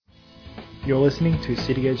You're listening to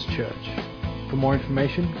City Edge Church. For more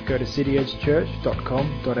information, go to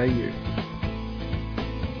cityedgechurch.com.au.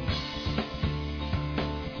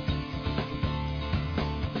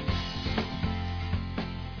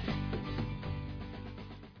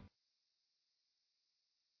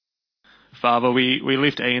 Father, we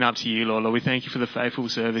lift Ian up to you, Lord. We thank you for the faithful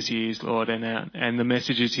service he is, Lord, and the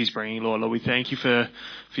messages he's bringing, Lord. We thank you for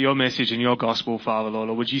your message and your gospel, Father, Lord.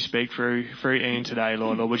 Would you speak through Ian today,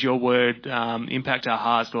 Lord? Would your word impact our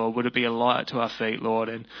hearts, Lord? Would it be a light to our feet, Lord,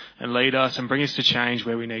 and lead us and bring us to change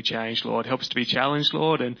where we need change, Lord? Help us to be challenged,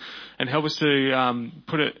 Lord, and help us to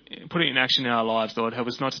put it in action in our lives, Lord. Help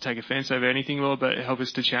us not to take offence over anything, Lord, but help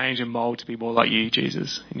us to change and mould to be more like you,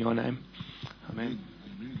 Jesus. In your name, amen.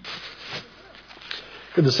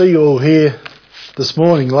 Good to see you all here this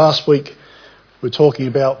morning. Last week we were talking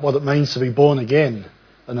about what it means to be born again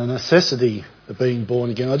and the necessity of being born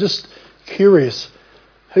again. I'm just curious,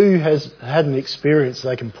 who has had an experience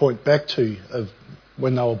they can point back to of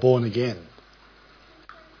when they were born again?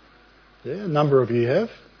 Yeah, a number of you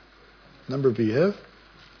have.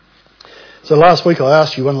 So last week I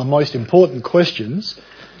asked you one of the most important questions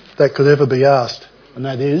that could ever be asked, and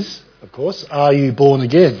that is, of course, are you born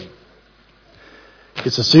again?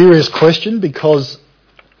 It's a serious question because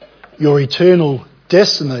your eternal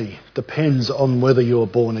destiny depends on whether you're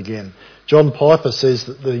born again. John Piper says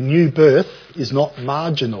that the new birth is not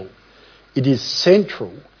marginal. It is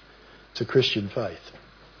central to Christian faith.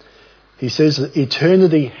 He says that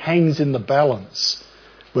eternity hangs in the balance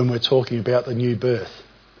when we're talking about the new birth.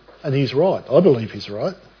 And he's right. I believe he's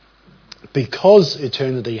right. Because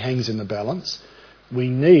eternity hangs in the balance, we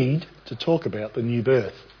need to talk about the new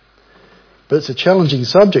birth. But it's a challenging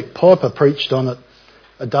subject. Piper preached on it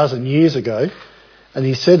a dozen years ago, and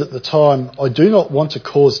he said at the time, I do not want to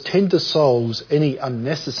cause tender souls any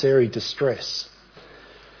unnecessary distress,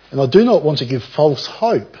 and I do not want to give false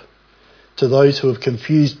hope to those who have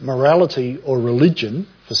confused morality or religion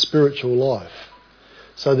for spiritual life.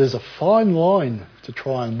 So there's a fine line to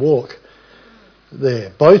try and walk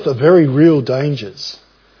there. Both are very real dangers,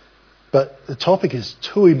 but the topic is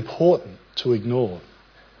too important to ignore.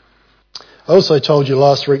 I also told you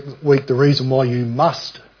last week the reason why you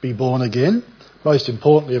must be born again. Most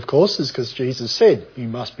importantly, of course, is because Jesus said you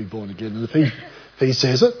must be born again. And if he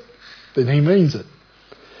says it, then he means it.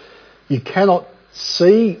 You cannot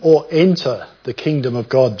see or enter the kingdom of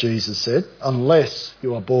God, Jesus said, unless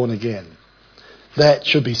you are born again. That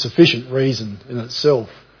should be sufficient reason in itself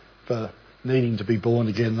for needing to be born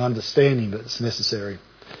again and understanding that it's necessary.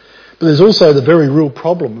 But there's also the very real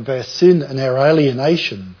problem of our sin and our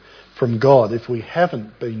alienation from God if we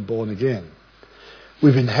haven't been born again.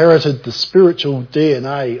 We've inherited the spiritual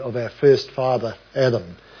DNA of our first father,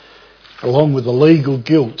 Adam, along with the legal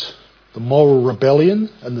guilt, the moral rebellion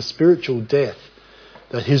and the spiritual death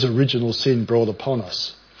that his original sin brought upon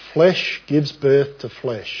us. Flesh gives birth to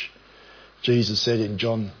flesh, Jesus said in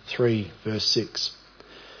John 3 verse 6.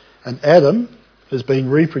 And Adam has been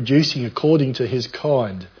reproducing according to his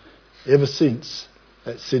kind ever since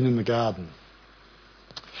that sin in the garden.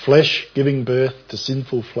 Flesh giving birth to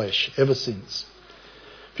sinful flesh ever since.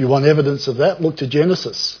 If you want evidence of that, look to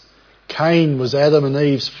Genesis. Cain was Adam and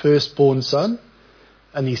Eve's firstborn son,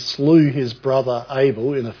 and he slew his brother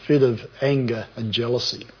Abel in a fit of anger and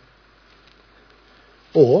jealousy.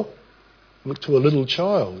 Or look to a little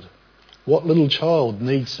child. What little child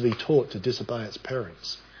needs to be taught to disobey its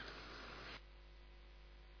parents?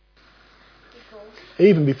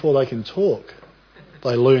 Even before they can talk,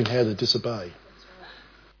 they learn how to disobey.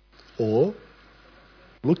 Or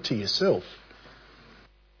look to yourself.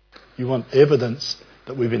 You want evidence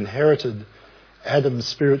that we've inherited Adam's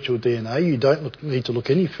spiritual DNA, you don't need to look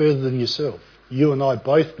any further than yourself. You and I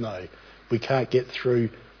both know we can't get through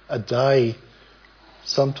a day,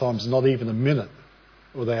 sometimes not even a minute,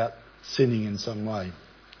 without sinning in some way.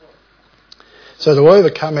 So to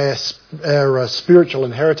overcome our spiritual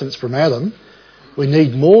inheritance from Adam, we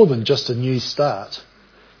need more than just a new start.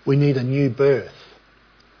 We need a new birth.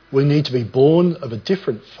 We need to be born of a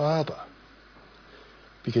different father,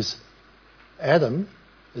 because Adam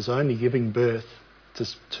is only giving birth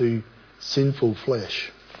to sinful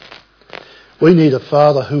flesh. We need a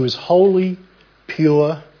father who is holy,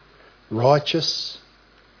 pure, righteous,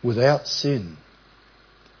 without sin.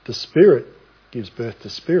 The Spirit gives birth to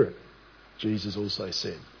spirit, Jesus also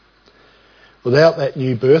said. Without that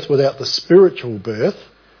new birth, without the spiritual birth,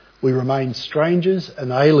 we remain strangers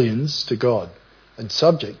and aliens to God and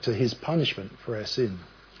subject to his punishment for our sin.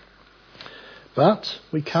 But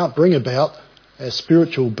we can't bring about our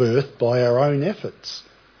spiritual birth by our own efforts,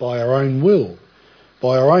 by our own will.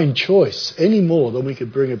 by our own choice any more than we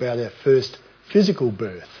could bring about our first physical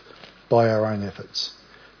birth by our own efforts.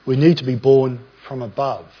 We need to be born from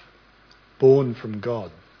above, born from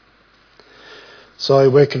God. So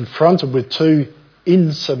we're confronted with two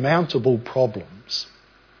insurmountable problems,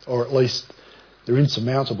 or at least they're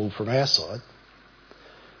insurmountable from our side.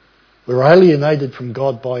 We're alienated from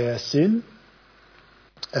God by our sin,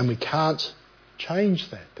 and we can't change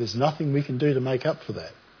that. There's nothing we can do to make up for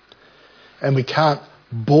that. And we can't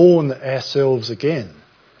born ourselves again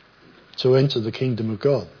to enter the kingdom of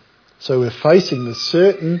God. So we're facing the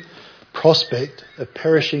certain prospect of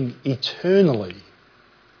perishing eternally.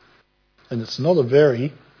 And it's not a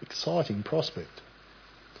very exciting prospect.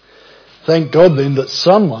 Thank God then that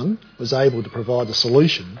someone was able to provide a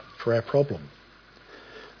solution for our problem.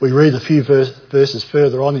 We read a few verses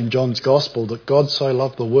further on in John's Gospel that God so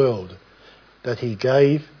loved the world that he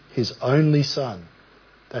gave his only Son,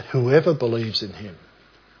 that whoever believes in him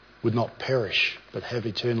would not perish but have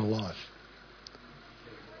eternal life.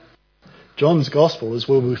 John's Gospel is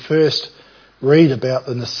where we first read about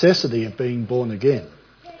the necessity of being born again.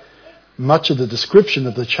 Much of the description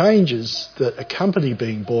of the changes that accompany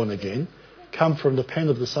being born again come from the pen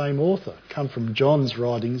of the same author, come from John's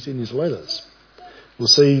writings in his letters. We'll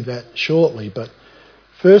see that shortly, but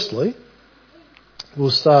firstly, we'll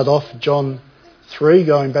start off John 3,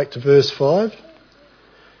 going back to verse 5,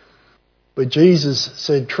 where Jesus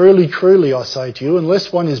said, "Truly, truly, I say to you,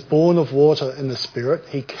 unless one is born of water and the Spirit,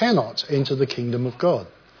 he cannot enter the kingdom of God.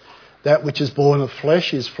 That which is born of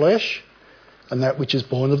flesh is flesh, and that which is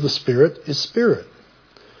born of the Spirit is spirit.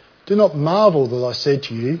 Do not marvel that I said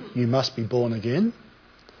to you, you must be born again.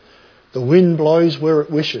 The wind blows where it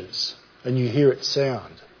wishes, and you hear its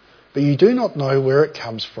sound, but you do not know where it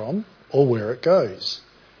comes from or where it goes.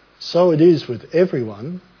 So it is with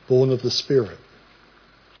everyone born of the Spirit."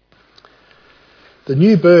 The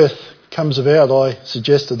new birth comes about, I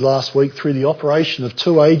suggested last week, through the operation of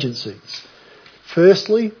two agencies.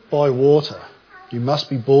 Firstly, by water. You must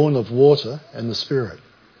be born of water and the Spirit.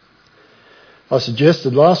 I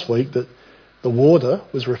suggested last week that the water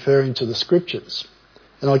was referring to the Scriptures.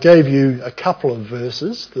 And I gave you a couple of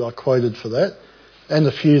verses that I quoted for that, and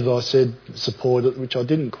a few that I said supported, which I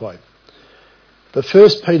didn't quote. But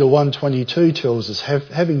 1 Peter 1:22 tells us,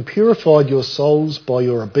 having purified your souls by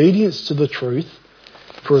your obedience to the truth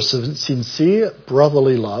for a sincere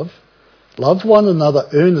brotherly love, love one another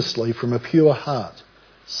earnestly from a pure heart,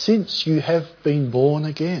 since you have been born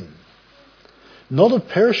again. Not of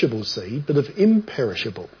perishable seed, but of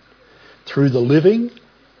imperishable, through the living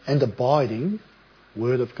and abiding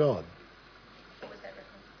Word of God.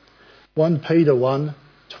 1 Peter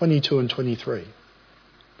 1:22 and 23.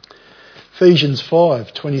 Ephesians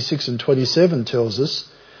 5:26 and 27 tells us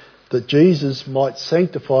that Jesus might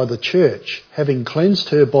sanctify the church, having cleansed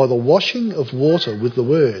her by the washing of water with the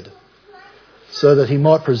word, so that he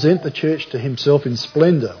might present the church to himself in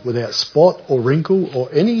splendour, without spot or wrinkle or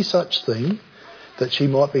any such thing, that she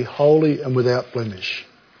might be holy and without blemish.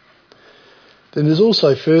 Then there's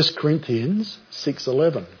also 1 Corinthians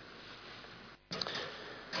 6:11.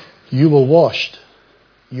 You were washed,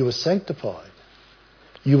 you were sanctified,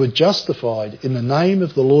 you were justified in the name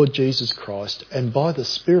of the Lord Jesus Christ and by the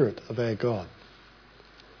Spirit of our God.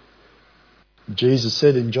 Jesus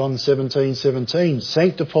said in John 17:17,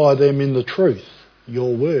 sanctify them in the truth.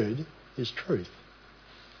 Your word is truth.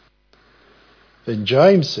 Then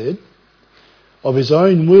James said, of his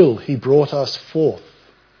own will he brought us forth.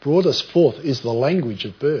 Brought us forth is the language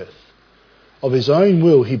of birth. Of his own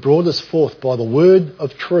will he brought us forth by the word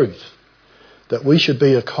of truth, that we should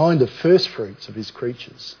be a kind of first fruits of his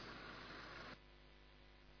creatures.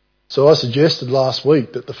 So I suggested last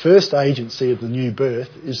week that the first agency of the new birth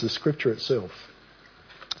is the Scripture itself.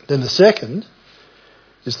 Then the second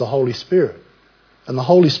is the Holy Spirit. And the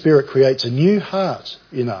Holy Spirit creates a new heart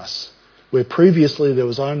in us, where previously there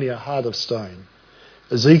was only a heart of stone.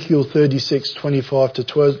 Ezekiel 36:25 to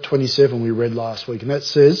 27 we read last week, and that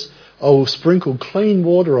says, I will sprinkle clean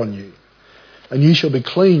water on you, and you shall be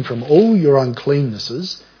clean from all your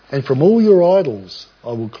uncleannesses, and from all your idols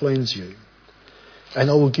I will cleanse you. And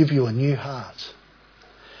I will give you a new heart,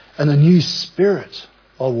 and a new spirit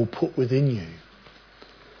I will put within you.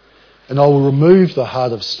 And I will remove the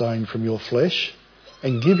heart of stone from your flesh,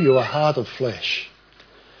 and give you a heart of flesh.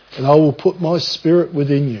 And I will put my spirit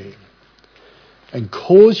within you, and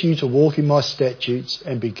cause you to walk in my statutes,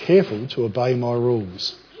 and be careful to obey my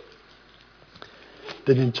rules.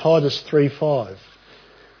 Then in Titus 3:5,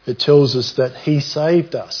 it tells us that he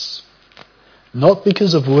saved us, not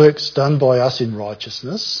because of works done by us in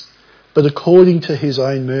righteousness, but according to his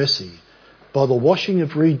own mercy, by the washing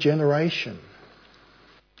of regeneration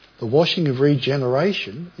The washing of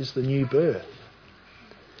regeneration is the new birth.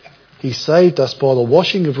 He saved us by the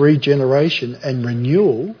washing of regeneration and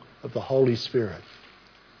renewal of the Holy Spirit.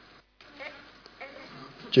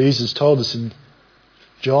 Jesus told us in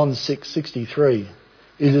John 6:63,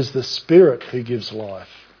 "It is the Spirit who gives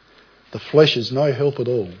life. The flesh is no help at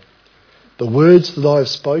all. The words that I have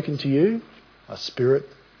spoken to you are spirit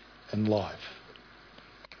and life."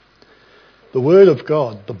 The Word of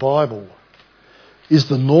God, the Bible, is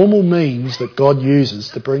the normal means that God uses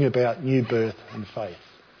to bring about new birth and faith.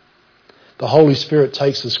 The Holy Spirit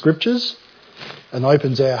takes the Scriptures and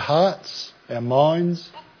opens our hearts, our minds,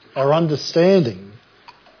 our understanding.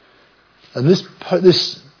 And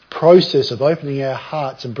this process of opening our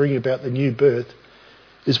hearts and bringing about the new birth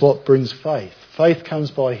is what brings faith. Faith comes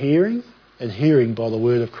by hearing, and hearing by the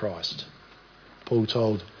word of Christ, Paul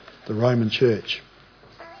told the Roman church.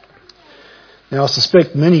 Now, I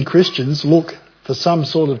suspect many Christians look for some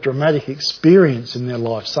sort of dramatic experience in their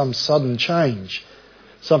life, some sudden change,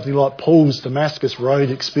 something like Paul's Damascus Road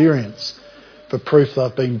experience, for proof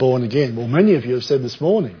they've been born again. Well, many of you have said this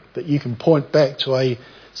morning that you can point back to a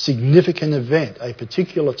significant event, a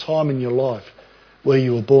particular time in your life where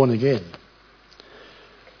you were born again.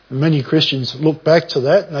 And many Christians look back to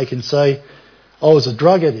that and they can say, I was a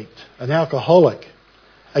drug addict, an alcoholic,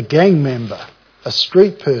 a gang member, a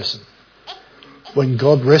street person, when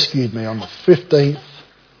God rescued me on the 15th.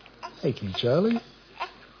 Thank you, Charlie.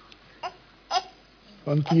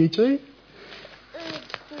 One for you too.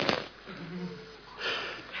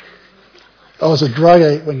 I was a drug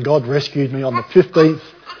addict when God rescued me on the 15th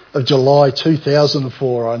of July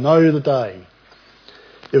 2004. I know the day.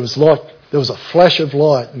 It was like there was a flash of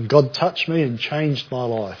light and God touched me and changed my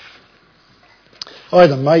life. I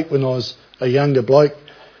had a mate when I was a younger bloke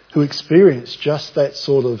who experienced just that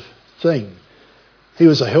sort of thing. He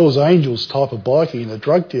was a Hells Angels type of bikie and a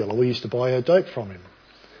drug dealer. We used to buy our dope from him.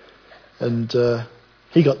 And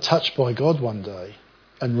he got touched by God one day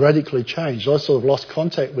and radically changed. I sort of lost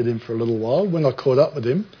contact with him for a little while. When I caught up with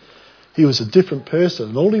him, he was a different person.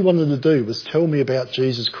 And all he wanted to do was tell me about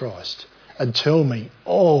Jesus Christ and tell me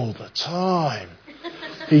all the time.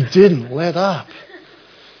 He didn't let up.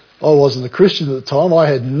 I wasn't a Christian at the time. I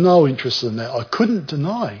had no interest in that. I couldn't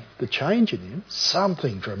deny the change in him.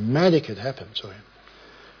 Something dramatic had happened to him.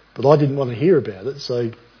 But I didn't want to hear about it,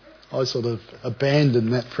 so I sort of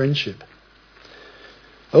abandoned that friendship.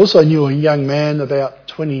 I also knew a young man about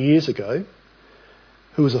 20 years ago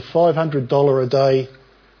who was a $500 a day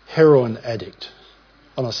heroin addict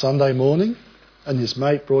on a Sunday morning, and his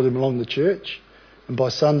mate brought him along to church, and by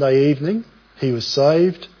Sunday evening he was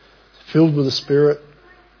saved, filled with the Spirit,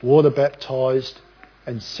 water baptised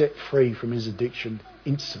and set free from his addiction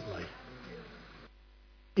instantly.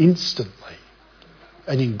 Instantly.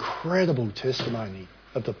 An incredible testimony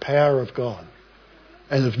of the power of God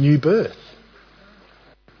and of new birth.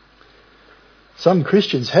 Some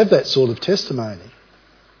Christians have that sort of testimony.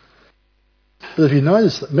 But have you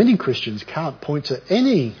noticed that many Christians can't point to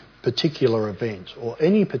any particular event or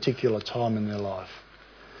any particular time in their life?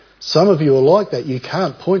 Some of you are like that. You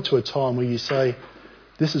can't point to a time where you say,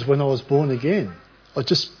 this is when I was born again. I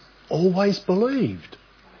just always believed.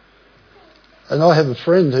 And I have a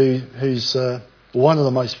friend who's one of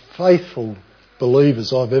the most faithful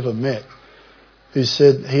believers I've ever met, who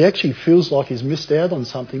said he actually feels like he's missed out on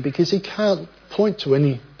something because he can't point to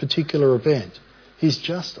any particular event. He's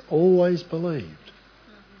just always believed.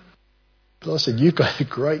 But I said, you've got a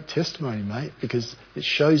great testimony, mate, because it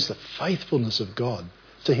shows the faithfulness of God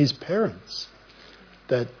to his parents,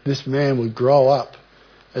 that this man would grow up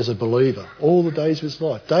as a believer all the days of his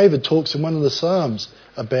life. David talks in one of the Psalms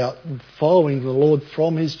about following the Lord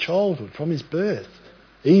from his childhood, from his birth.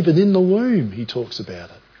 Even in the womb he talks about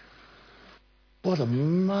it. What a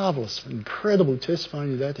marvellous, incredible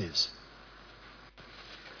testimony that is.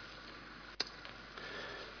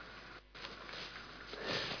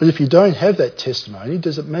 But if you don't have that testimony,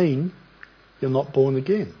 does it mean you're not born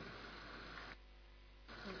again?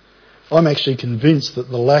 I'm actually convinced that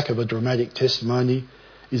the lack of a dramatic testimony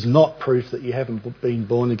is not proof that you haven't been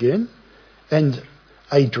born again. And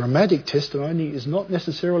a dramatic testimony is not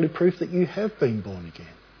necessarily proof that you have been born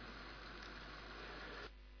again.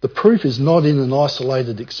 The proof is not in an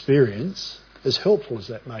isolated experience, as helpful as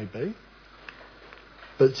that may be,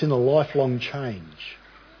 but it's in a lifelong change,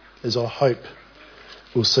 as I hope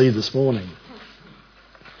we'll see this morning.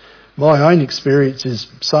 My own experience is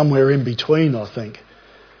somewhere in between, I think.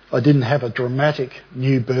 I didn't have a dramatic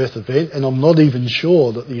new birth event, and I'm not even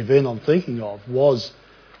sure that the event I'm thinking of was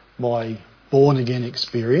my born again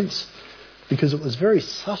experience, because it was very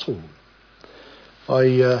subtle.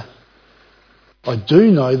 I I do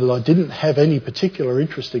know that I didn't have any particular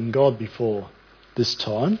interest in God before this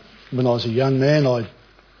time. When I was a young man, I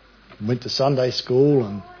went to Sunday school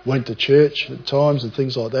and went to church at times and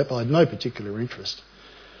things like that, but I had no particular interest.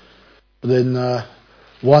 But then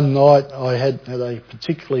one night I had a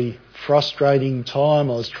particularly frustrating time.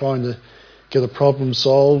 I was trying to get a problem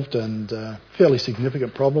solved, and a fairly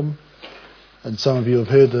significant problem. And some of you have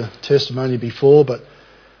heard the testimony before, but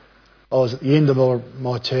I was at the end of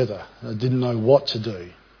my tether. I didn't know what to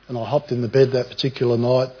do. And I hopped in the bed that particular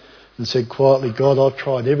night and said quietly, God, I've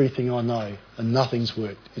tried everything I know and nothing's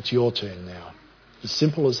worked. It's your turn now. As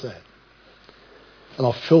simple as that. And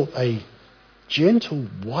I felt a gentle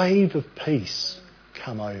wave of peace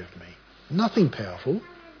come over me. Nothing powerful,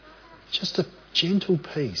 just a gentle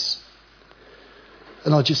peace.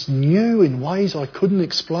 And I just knew in ways I couldn't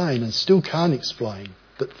explain and still can't explain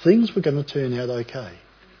that things were going to turn out okay.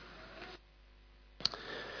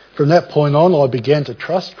 From that point on, I began to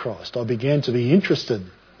trust Christ. I began to be interested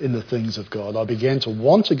in the things of God. I began to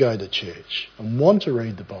want to go to church and want to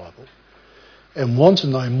read the Bible and want to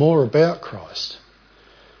know more about Christ.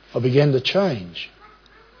 I began to change,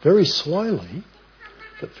 very slowly,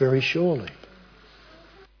 but very surely.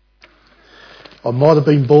 I might have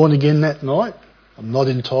been born again that night. I'm not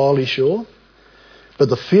entirely sure. But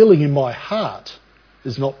the feeling in my heart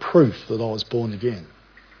is not proof that I was born again.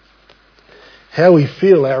 How we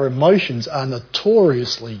feel, our emotions are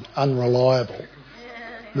notoriously unreliable,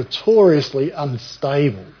 notoriously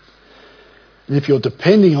unstable. And if you're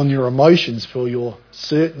depending on your emotions for your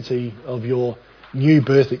certainty of your new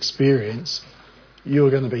birth experience, you're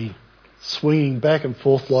going to be swinging back and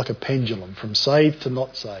forth like a pendulum from saved to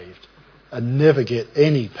not saved and never get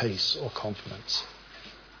any peace or confidence.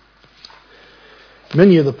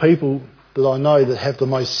 Many of the people that I know that have the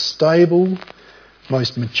most stable,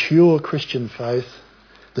 most mature Christian faith,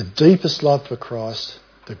 the deepest love for Christ,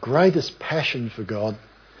 the greatest passion for God,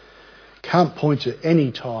 can't point to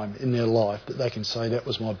any time in their life that they can say that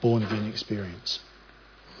was my born again experience.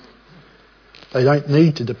 They don't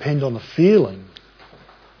need to depend on a feeling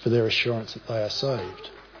for their assurance that they are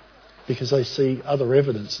saved, because they see other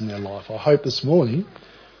evidence in their life. I hope this morning,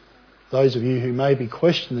 those of you who may be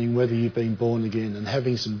questioning whether you've been born again and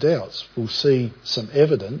having some doubts will see some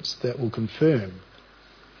evidence that will confirm.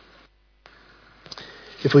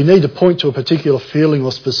 If we need to point to a particular feeling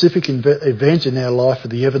or specific event in our life for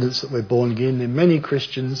the evidence that we're born again, then many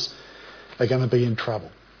Christians are going to be in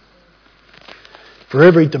trouble. For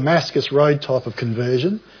every Damascus Road type of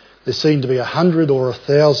conversion, there seem to be 100 or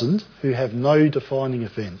 1,000 who have no defining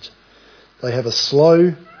event. They have a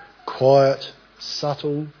slow, quiet,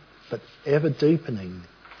 subtle, but ever deepening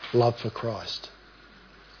love for Christ.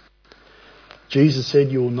 Jesus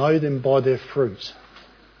said, "You will know them by their fruit."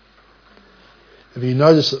 Have you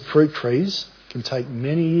noticed that fruit trees can take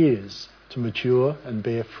many years to mature and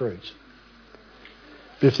bear fruit?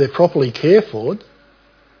 But if they're properly cared for,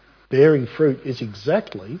 bearing fruit is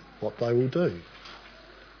exactly what they will do.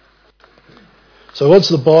 So what does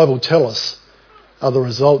the Bible tell us are the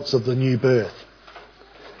results of the new birth?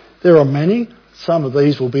 There are many. Some of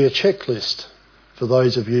these will be a checklist for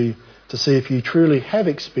those of you to see if you truly have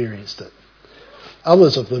experienced it.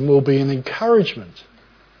 Others of them will be an encouragement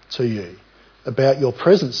to you about your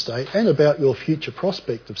present state and about your future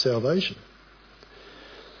prospect of salvation.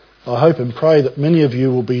 I hope and pray that many of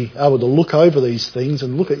you will be able to look over these things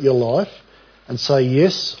and look at your life and say,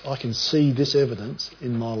 yes, I can see this evidence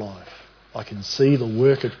in my life. I can see the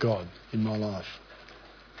work of God in my life.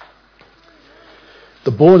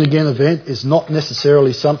 The born again event is not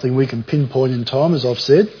necessarily something we can pinpoint in time, as I've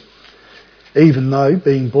said, even though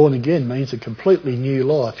being born again means a completely new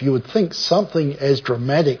life. You would think something as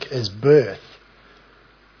dramatic as birth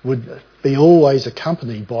would be always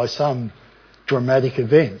accompanied by some dramatic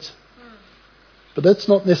event. But that's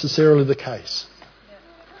not necessarily the case.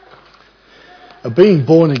 Being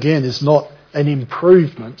born again is not an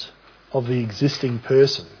improvement of the existing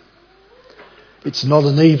person. It's not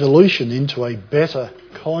an evolution into a better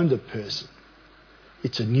kind of person.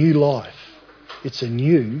 It's a new life. It's a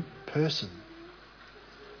new person.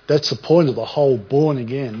 That's the point of the whole born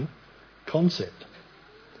again concept.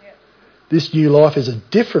 This new life is a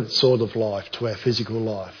different sort of life to our physical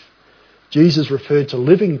life. Jesus referred to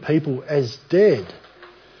living people as dead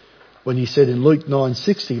when he said in Luke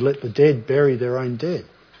 9:60, "Let the dead bury their own dead."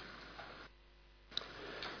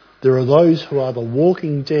 There are those who are the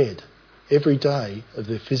walking dead every day of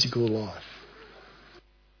their physical life.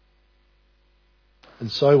 And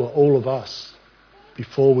so were all of us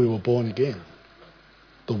before we were born again,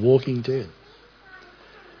 the walking dead.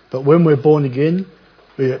 But when we're born again,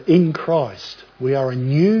 we are in Christ. We are a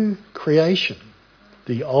new creation.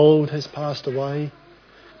 The old has passed away.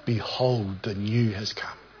 Behold, the new has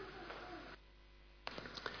come.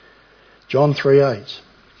 John 3:8,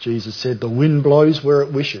 Jesus said, the wind blows where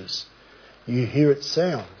it wishes. You hear its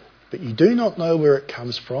sound, but you do not know where it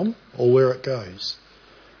comes from or where it goes.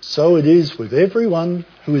 So it is with everyone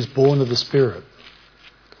who is born of the Spirit.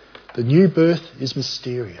 The new birth is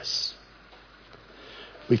mysterious.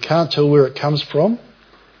 We can't tell where it comes from,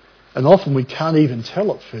 and often we can't even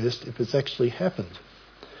tell at first if it's actually happened.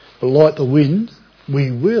 But like the wind, we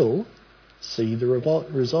will see the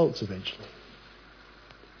results eventually.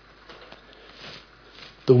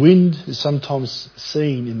 The wind is sometimes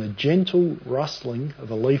seen in the gentle rustling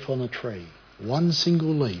of a leaf on a tree. One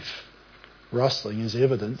single leaf rustling is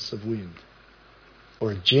evidence of wind.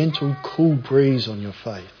 Or a gentle, cool breeze on your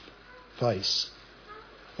face.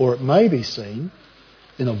 Or it may be seen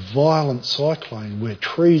in a violent cyclone where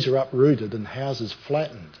trees are uprooted and houses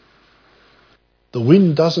flattened. The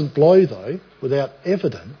wind doesn't blow, though, without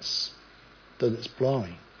evidence that it's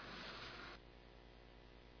blowing.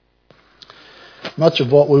 Much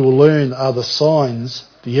of what we will learn are the signs,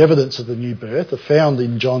 the evidence of the new birth, are found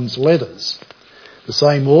in John's letters. The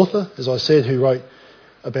same author, as I said, who wrote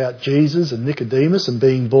about Jesus and Nicodemus and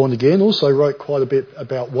being born again, also wrote quite a bit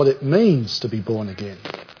about what it means to be born again.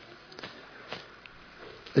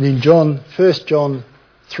 And in 1 John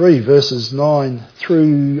 3, verses 9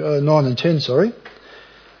 and 10,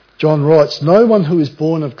 John writes, no one who is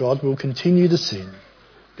born of God will continue to sin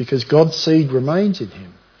because God's seed remains in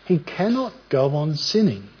him. He cannot go on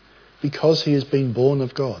sinning because he has been born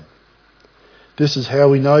of God. This is how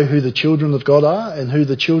we know who the children of God are and who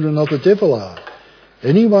the children of the devil are.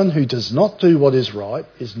 Anyone who does not do what is right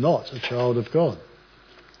is not a child of God.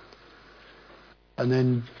 And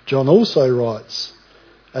then John also writes,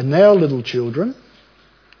 and now little children,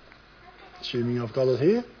 assuming I've got it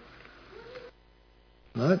here.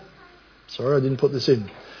 No, sorry, I didn't put this in.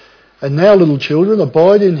 And now, little children,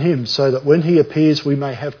 abide in him so that when he appears we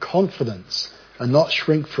may have confidence and not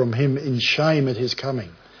shrink from him in shame at his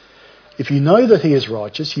coming. If you know that he is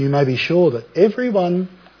righteous, you may be sure that everyone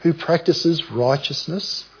who practices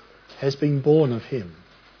righteousness has been born of him.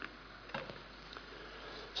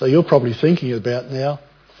 So you're probably thinking about now,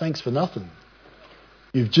 thanks for nothing.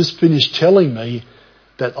 You've just finished telling me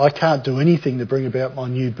that I can't do anything to bring about my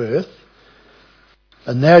new birth.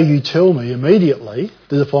 And now you tell me immediately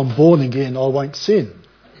that if I'm born again, I won't sin.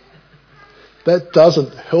 That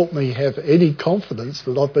doesn't help me have any confidence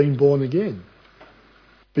that I've been born again.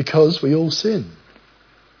 Because we all sin.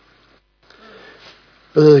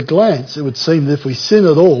 But at a glance, it would seem that if we sin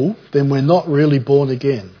at all, then we're not really born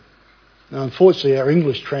again. Now, unfortunately, our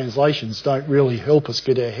English translations don't really help us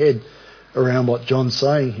get our head around what John's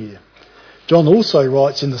saying here. John also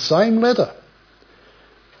writes in the same letter,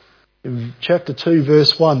 in chapter 2,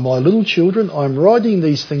 verse 1, my little children, I am writing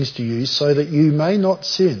these things to you so that you may not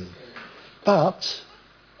sin. But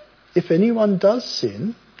if anyone does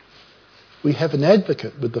sin, we have an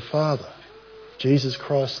advocate with the Father, Jesus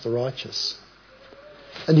Christ the righteous.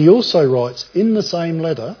 And he also writes in the same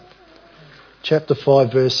letter, chapter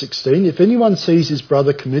 5, verse 16, if anyone sees his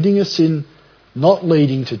brother committing a sin not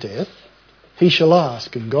leading to death, he shall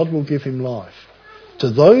ask and God will give him life. To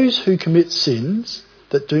those who commit sins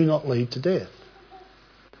that do not lead to death.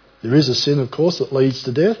 There is a sin, of course, that leads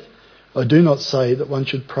to death. I do not say that one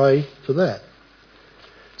should pray for that.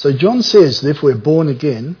 So John says that if we're born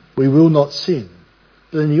again, we will not sin.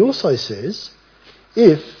 But then he also says,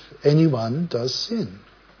 if anyone does sin.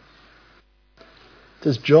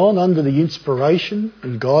 Does John, under the inspiration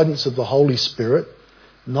and guidance of the Holy Spirit,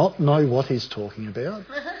 not know what he's talking about?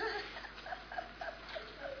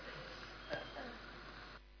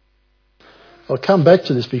 I'll come back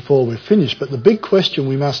to this before we're finished, but the big question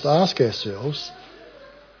we must ask ourselves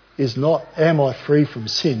is not, am I free from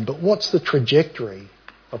sin, but what's the trajectory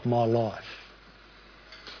of my life?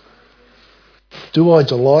 Do I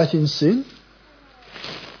delight in sin,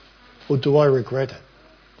 or do I regret it?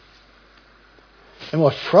 Am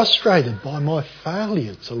I frustrated by my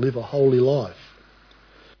failure to live a holy life?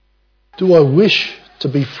 Do I wish to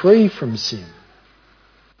be free from sin?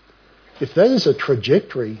 If that is a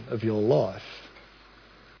trajectory of your life,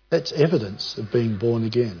 that's evidence of being born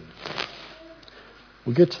again.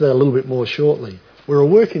 We'll get to that a little bit more shortly. We're a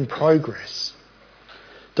work in progress.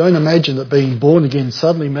 Don't imagine that being born again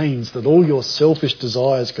suddenly means that all your selfish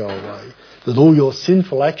desires go away, that all your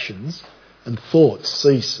sinful actions and thoughts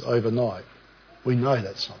cease overnight. We know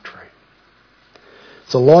that's not true.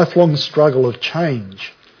 It's a lifelong struggle of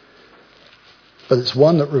change, but it's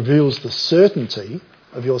one that reveals the certainty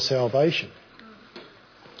of your salvation.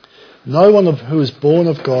 No one who is born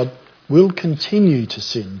of God will continue to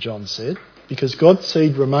sin, John said, because God's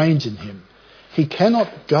seed remains in him. He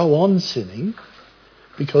cannot go on sinning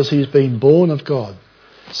because he has been born of God.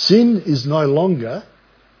 Sin is no longer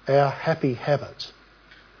our happy habit.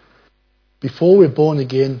 Before we're born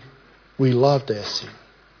again, we loved our sin.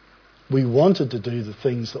 We wanted to do the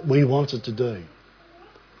things that we wanted to do.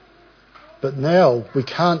 But now we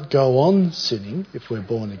can't go on sinning if we're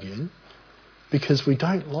born again because we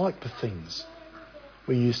don't like the things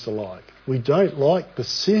we used to like. We don't like the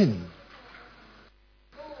sin.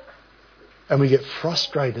 And we get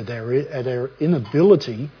frustrated at our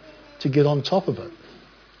inability to get on top of it.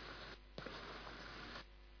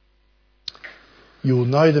 You will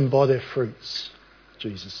know them by their fruits,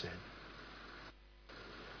 Jesus said.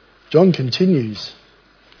 John continues,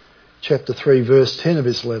 chapter 3, verse 10 of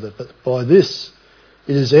his letter, but by this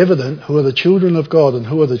it is evident who are the children of God and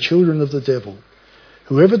who are the children of the devil.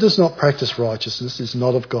 Whoever does not practice righteousness is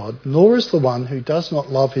not of God, nor is the one who does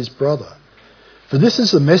not love his brother. For this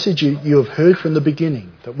is the message you have heard from the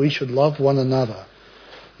beginning, that we should love one another.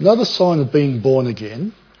 Another sign of being born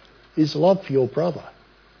again is love for your brother.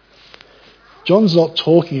 John's not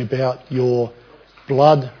talking about your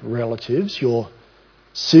blood relatives, your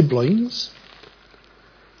siblings.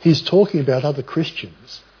 He's talking about other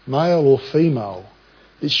Christians, male or female.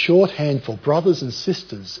 It's shorthand for brothers and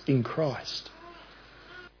sisters in Christ.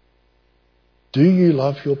 Do you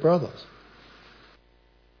love your brothers?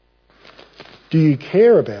 Do you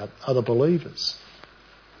care about other believers?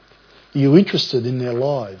 Are you interested in their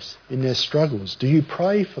lives, in their struggles? Do you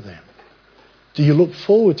pray for them? Do you look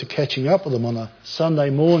forward to catching up with them on a Sunday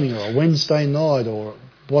morning or a Wednesday night or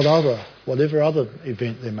whatever other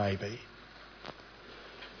event there may be?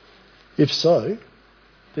 If so,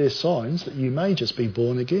 they're signs that you may just be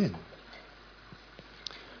born again.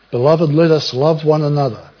 Beloved, let us love one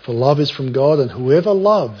another, for love is from God, and whoever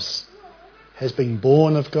loves has been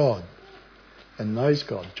born of God and knows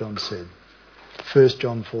God, John said. 1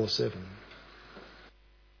 John 4:7.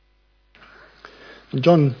 And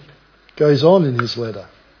John goes on in his letter.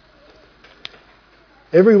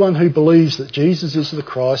 Everyone who believes that Jesus is the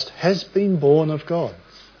Christ has been born of God.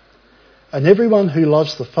 And everyone who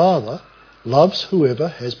loves the Father loves whoever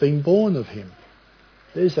has been born of him.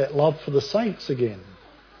 There's that love for the saints again.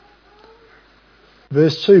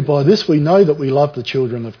 Verse 2, by this we know that we love the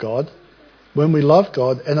children of God, when we love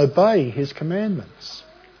God and obey his commandments.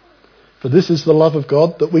 For this is the love of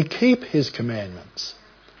God, that we keep his commandments.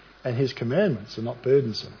 And his commandments are not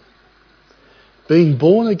burdensome. Being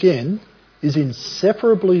born again is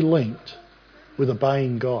inseparably linked with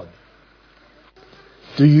obeying God.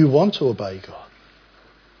 Do you want to obey God?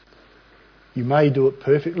 You may do it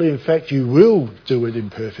perfectly. In fact, you will do it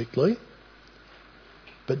imperfectly.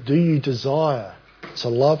 But do you desire to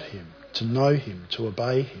love him, to know him, to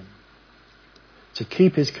obey him, to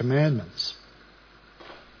keep his commandments?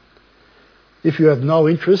 If you have no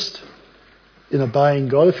interest in obeying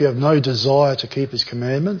God, if you have no desire to keep his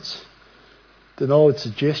commandments, then I would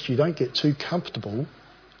suggest you don't get too comfortable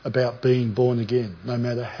about being born again, no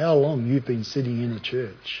matter how long you've been sitting in a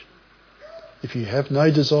church, if you have no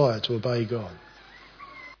desire to obey God.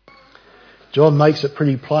 John makes it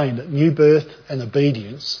pretty plain that new birth and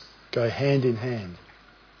obedience go hand in hand.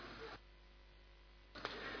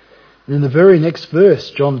 And in the very next verse,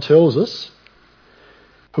 John tells us,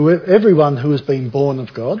 everyone who has been born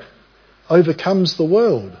of God overcomes the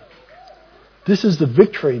world. This is the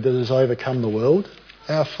victory that has overcome the world,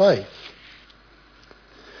 our faith.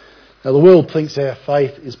 Now, the world thinks our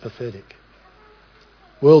faith is pathetic.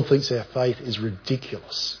 The world thinks our faith is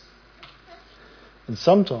ridiculous. And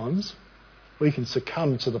sometimes we can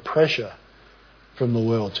succumb to the pressure from the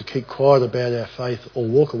world to keep quiet about our faith or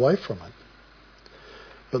walk away from it.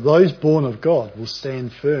 But those born of God will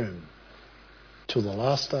stand firm till the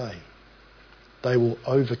last day. They will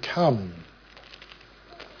overcome.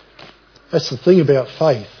 That's the thing about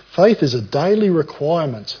faith. Faith is a daily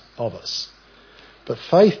requirement of us. But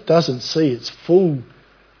faith doesn't see its full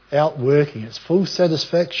outworking, its full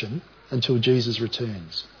satisfaction until Jesus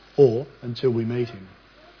returns or until we meet him.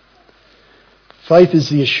 Faith is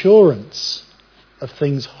the assurance of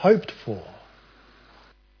things hoped for.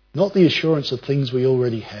 Not the assurance of things we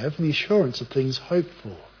already have, the assurance of things hoped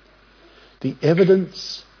for. The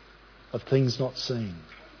evidence of things not seen.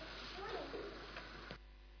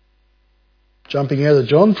 Jumping out of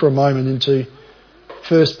John for a moment into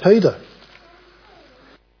 1 Peter.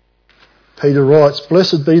 Peter writes,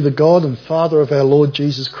 blessed be the God and Father of our Lord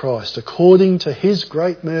Jesus Christ. According to his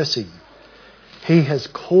great mercy, he has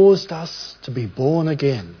caused us to be born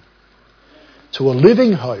again to a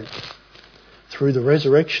living hope through the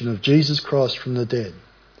resurrection of Jesus Christ from the dead,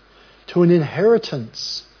 to an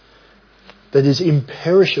inheritance that is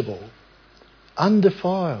imperishable,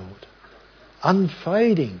 undefiled,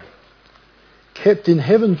 unfading, kept in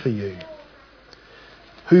heaven for you,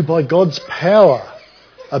 who by God's power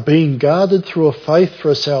are being guarded through a faith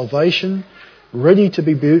for a salvation ready to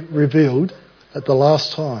be revealed at the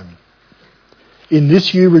last time. In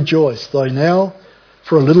this you rejoice, though now,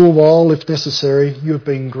 for a little while, if necessary, you have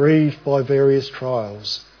been grieved by various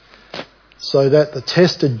trials, so that the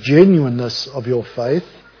tested genuineness of your faith,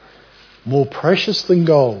 more precious than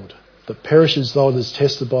gold, that perishes though it is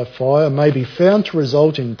tested by fire, may be found to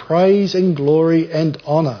result in praise and glory and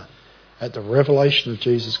honour at the revelation of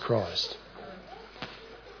Jesus Christ.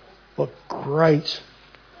 What great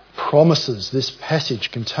promises this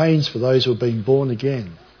passage contains for those who have been born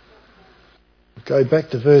again. Go back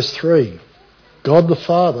to verse 3. God the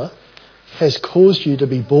Father has caused you to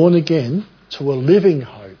be born again to a living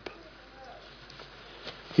hope.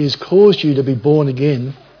 He has caused you to be born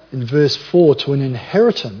again, in verse 4, to an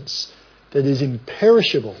inheritance that is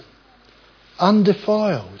imperishable,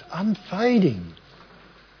 undefiled, unfading.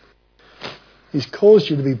 He's caused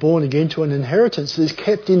you to be born again to an inheritance that is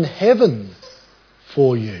kept in heaven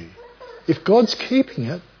for you. If God's keeping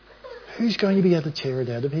it, who's going to be able to tear it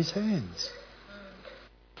out of his hands?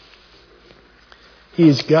 He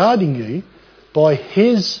is guarding you by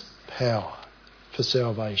his power for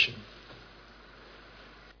salvation.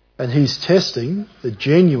 And he's testing the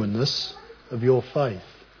genuineness of your faith.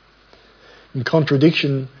 In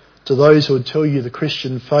contradiction to those who would tell you the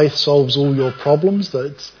Christian faith solves all your problems, that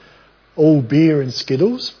it's all beer and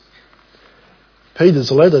skittles,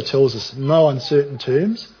 Peter's letter tells us in no uncertain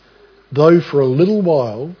terms, though for a little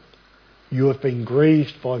while you have been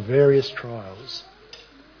grieved by various trials.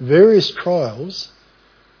 Various trials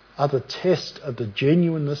are the test of the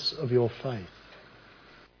genuineness of your faith.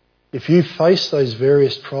 If you face those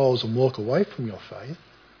various trials and walk away from your faith,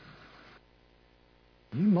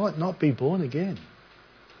 you might not be born again.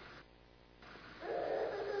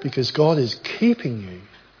 Because God is keeping you.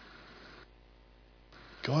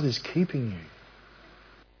 God is keeping you.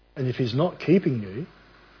 And if he's not keeping you,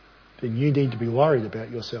 then you need to be worried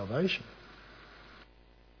about your salvation.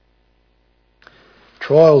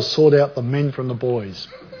 Trials sort out the men from the boys,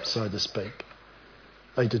 so to speak.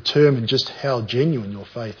 They determine just how genuine your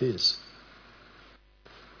faith is.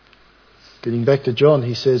 Getting back to John,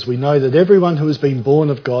 he says, we know that everyone who has been born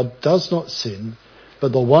of God does not sin,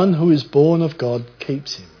 but the one who is born of God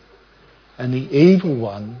keeps him, and the evil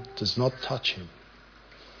one does not touch him.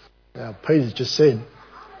 Now, Peter just said,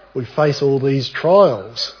 we face all these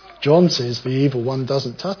trials. John says the evil one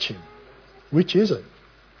doesn't touch him. Which is it?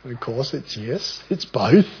 And of course, it's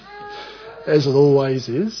both, as it always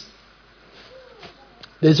is.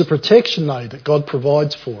 There's a protection, though, that God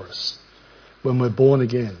provides for us when we're born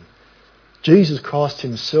again. Jesus Christ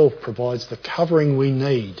himself provides the covering we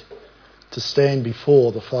need to stand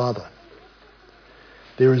before the Father.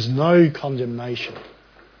 There is no condemnation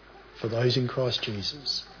for those in Christ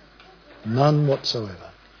Jesus. None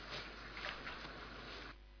whatsoever.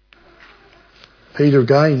 Peter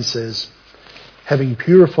again says, having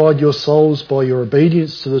purified your souls by your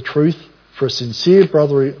obedience to the truth for a sincere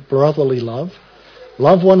brotherly love,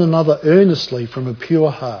 love one another earnestly from a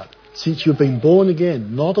pure heart, since you have been born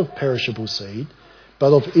again, not of perishable seed,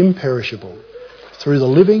 but of imperishable, through the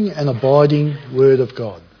living and abiding Word of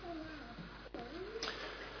God.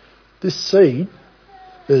 This seed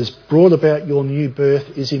that has brought about your new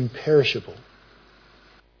birth is imperishable.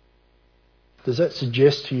 Does that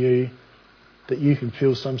suggest to you that you can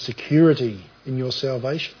feel some security in your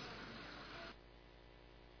salvation?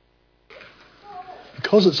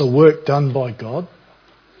 Because it's a work done by God,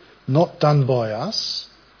 not done by us,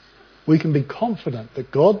 we can be confident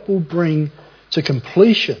that God will bring to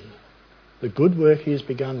completion the good work he has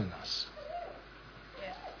begun in us.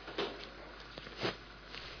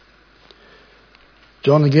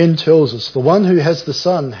 John again tells us, the one who has the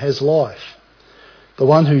Son has life. The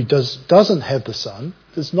one who doesn't have the Son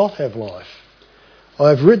does not have life. I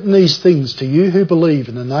have written these things to you who believe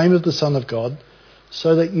in the name of the Son of God,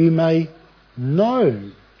 so that you may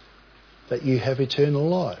know that you have eternal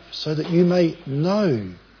life. So that you may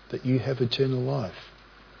know that you have eternal life.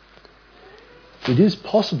 It is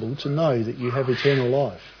possible to know that you have eternal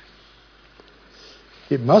life.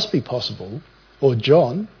 It must be possible, or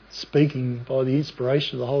John, speaking by the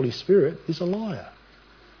inspiration of the Holy Spirit, is a liar.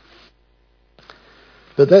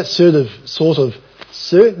 But that sort of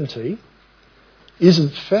certainty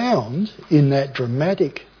isn't found in that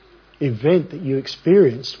dramatic event that you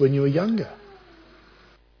experienced when you were younger.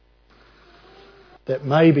 That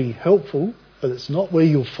may be helpful, but it's not where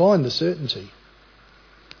you'll find the certainty.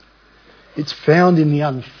 It's found in the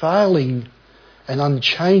unfailing and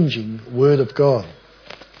unchanging Word of God.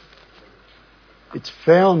 It's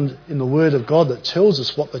found in the Word of God that tells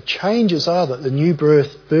us what the changes are that the new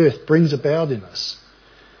birth brings about in us.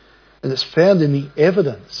 And it's found in the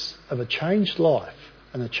evidence of a changed life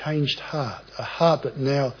and a changed heart, a heart that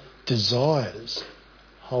now desires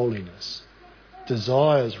holiness,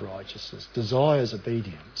 desires righteousness, desires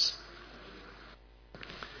obedience.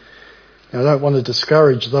 Now, I don't want to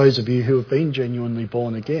discourage those of you who have been genuinely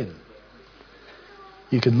born again.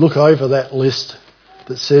 You can look over that list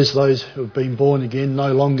that says those who have been born again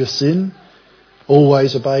no longer sin,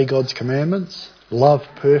 always obey God's commandments, love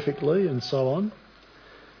perfectly, and so on,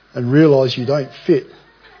 and realise you don't fit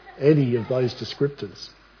any of those descriptors,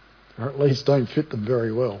 or at least don't fit them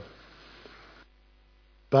very well.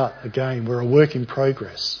 But again, we're a work in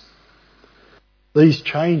progress. These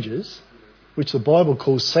changes, which the Bible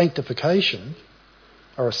calls sanctification,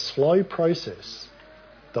 are a slow process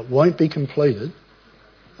that won't be completed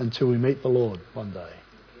until we meet the Lord one day.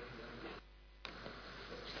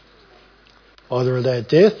 Either at our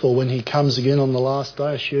death or when he comes again on the last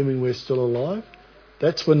day, assuming we're still alive,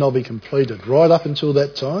 that's when they'll be completed. Right up until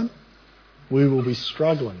that time, we will be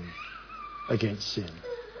struggling against sin.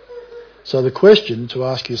 So the question to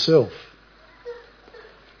ask yourself,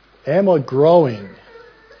 am I growing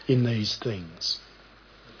in these things?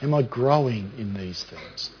 Am I growing in these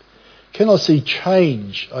things? Can I see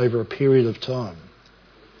change over a period of time?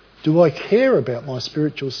 Do I care about my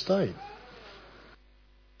spiritual state?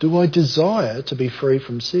 Do I desire to be free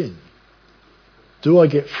from sin? Do I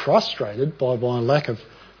get frustrated by my lack of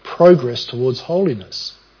progress towards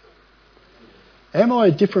holiness? Am I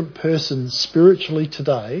a different person spiritually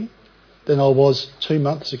today than I was 2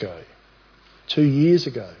 months ago, 2 years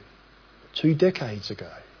ago, 2 decades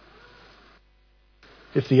ago?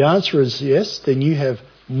 If the answer is yes, then you have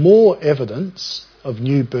more evidence of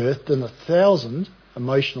new birth than 1,000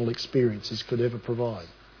 emotional experiences could ever provide.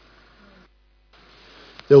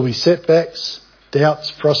 There will be setbacks, doubts,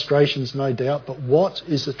 frustrations, no doubt, but what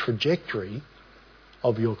is the trajectory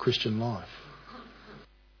of your Christian life?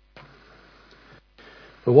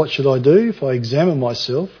 But what should I do if I examine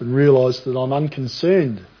myself and realise that I'm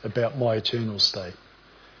unconcerned about my eternal state?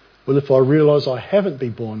 Well, if I realise I haven't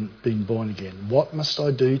been born again, what must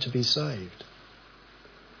I do to be saved?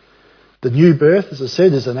 The new birth, as I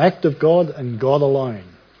said, is an act of God and God alone.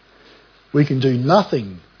 We can do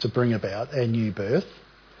nothing to bring about our new birth,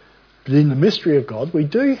 but in the mystery of God, we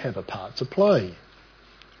do have a part to play.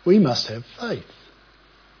 We must have faith.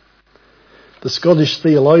 The Scottish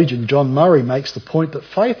theologian John Murray makes the point that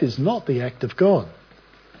faith is not the act of God.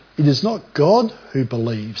 It is not God who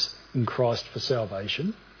believes in Christ for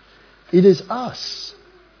salvation. It is us.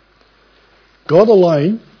 God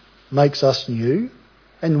alone makes us new,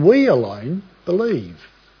 and we alone believe.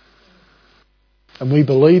 And we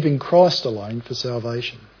believe in Christ alone for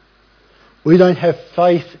salvation. We don't have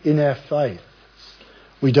faith in our faith.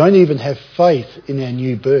 We don't even have faith in our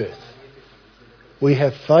new birth. We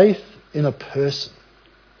have faith in a person,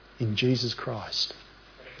 in Jesus Christ.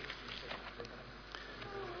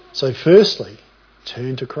 So firstly,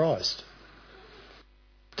 turn to Christ.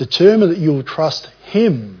 Determine that you will trust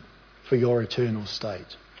him for your eternal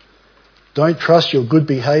state. Don't trust your good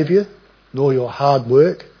behaviour, nor your hard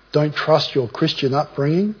work. Don't trust your Christian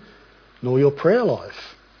upbringing, nor your prayer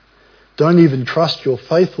life. Don't even trust your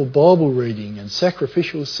faithful Bible reading and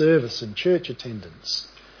sacrificial service and church attendance.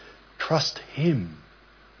 Trust him.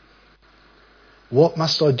 What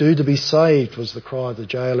must I do to be saved, was the cry of the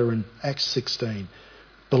jailer in Acts 16.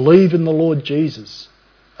 Believe in the Lord Jesus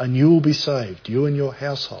and you will be saved, you and your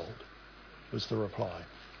household, was the reply.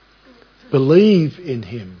 Believe in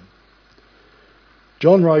him.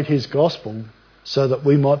 John wrote his gospel so that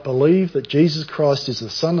we might believe that Jesus Christ is the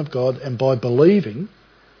Son of God, and by believing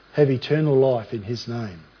have eternal life in his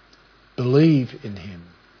name. Believe in him.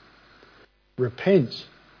 Repent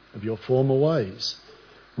of your former ways.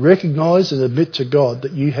 Recognise and admit to God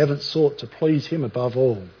that you haven't sought to please him above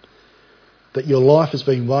all, that your life has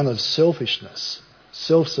been one of selfishness,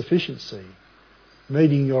 self-sufficiency,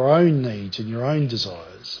 meeting your own needs and your own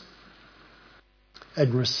desires.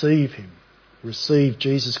 And receive him. Receive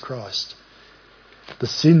Jesus Christ, the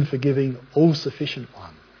sin-forgiving, all-sufficient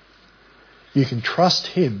one. You can trust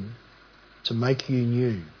him to make you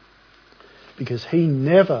new, because he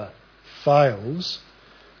never fails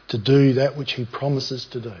to do that which he promises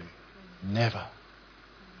to do. Never.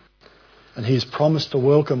 And he has promised to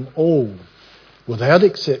welcome all, without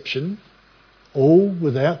exception, all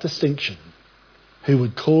without distinction, who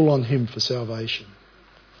would call on him for salvation.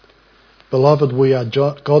 Beloved, we are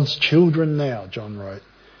God's children now, John wrote,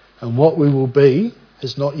 And what we will be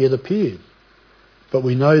has not yet appeared. But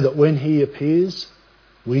we know that when he appears,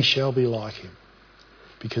 we shall be like him,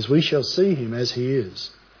 because we shall see him as he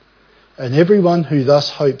is. And everyone who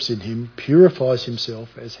thus hopes in him purifies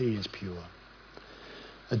himself as he is pure.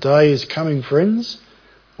 A day is coming, friends,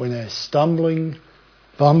 when our stumbling,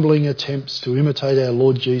 bumbling attempts to imitate our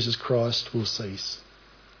Lord Jesus Christ will cease.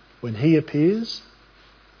 When he appears,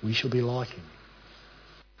 we shall be like him.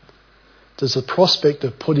 Does the prospect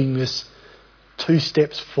of putting this 2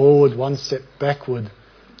 steps forward, 1 step backward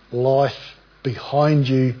life behind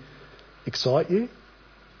you excite you?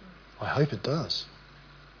 I hope it does.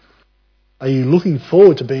 Are you looking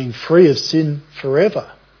forward to being free of sin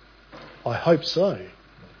forever? I hope so.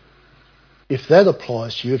 If that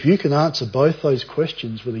applies to you, if you can answer both those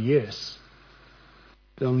questions with a yes,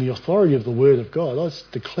 then on the authority of the Word of God, I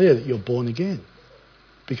declare that you're born again.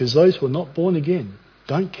 Because those who are not born again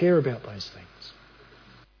don't care about those things.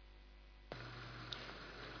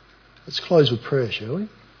 Let's close with prayer, shall we?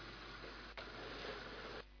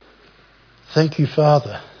 Thank you,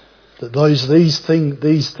 Father, that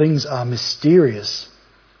these things are mysterious.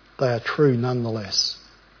 They are true nonetheless.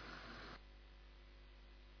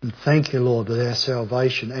 And thank you, Lord, that our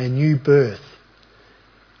salvation, our new birth,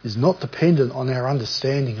 is not dependent on our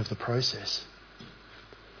understanding of the process,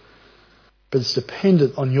 but it's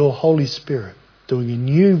dependent on your Holy Spirit doing a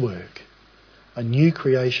new work, a new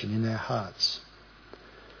creation in our hearts.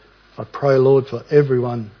 I pray, Lord, for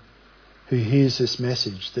everyone who hears this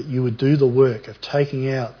message, that you would do the work of taking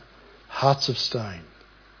out hearts of stone,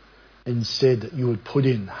 and instead that you would put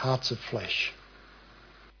in hearts of flesh.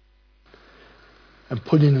 And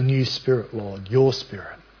put in a new spirit, Lord, your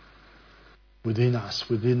spirit, within us,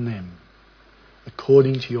 within them,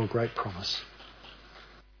 according to your great promise.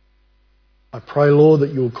 I pray, Lord,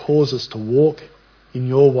 that you will cause us to walk in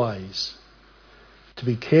your ways, to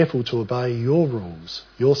be careful to obey your rules,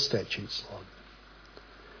 your statutes, Lord.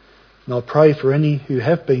 And I pray for any who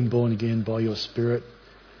have been born again by your Spirit,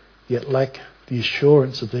 yet lack the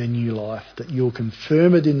assurance of their new life, that you'll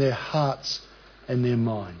confirm it in their hearts and their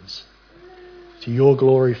minds. To your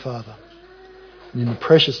glory, Father. And in the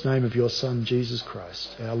precious name of your Son, Jesus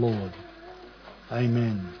Christ, our Lord.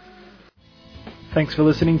 Amen. Thanks for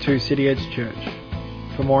listening to City Edge Church.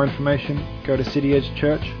 For more information, go to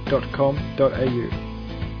cityedgechurch.com.au.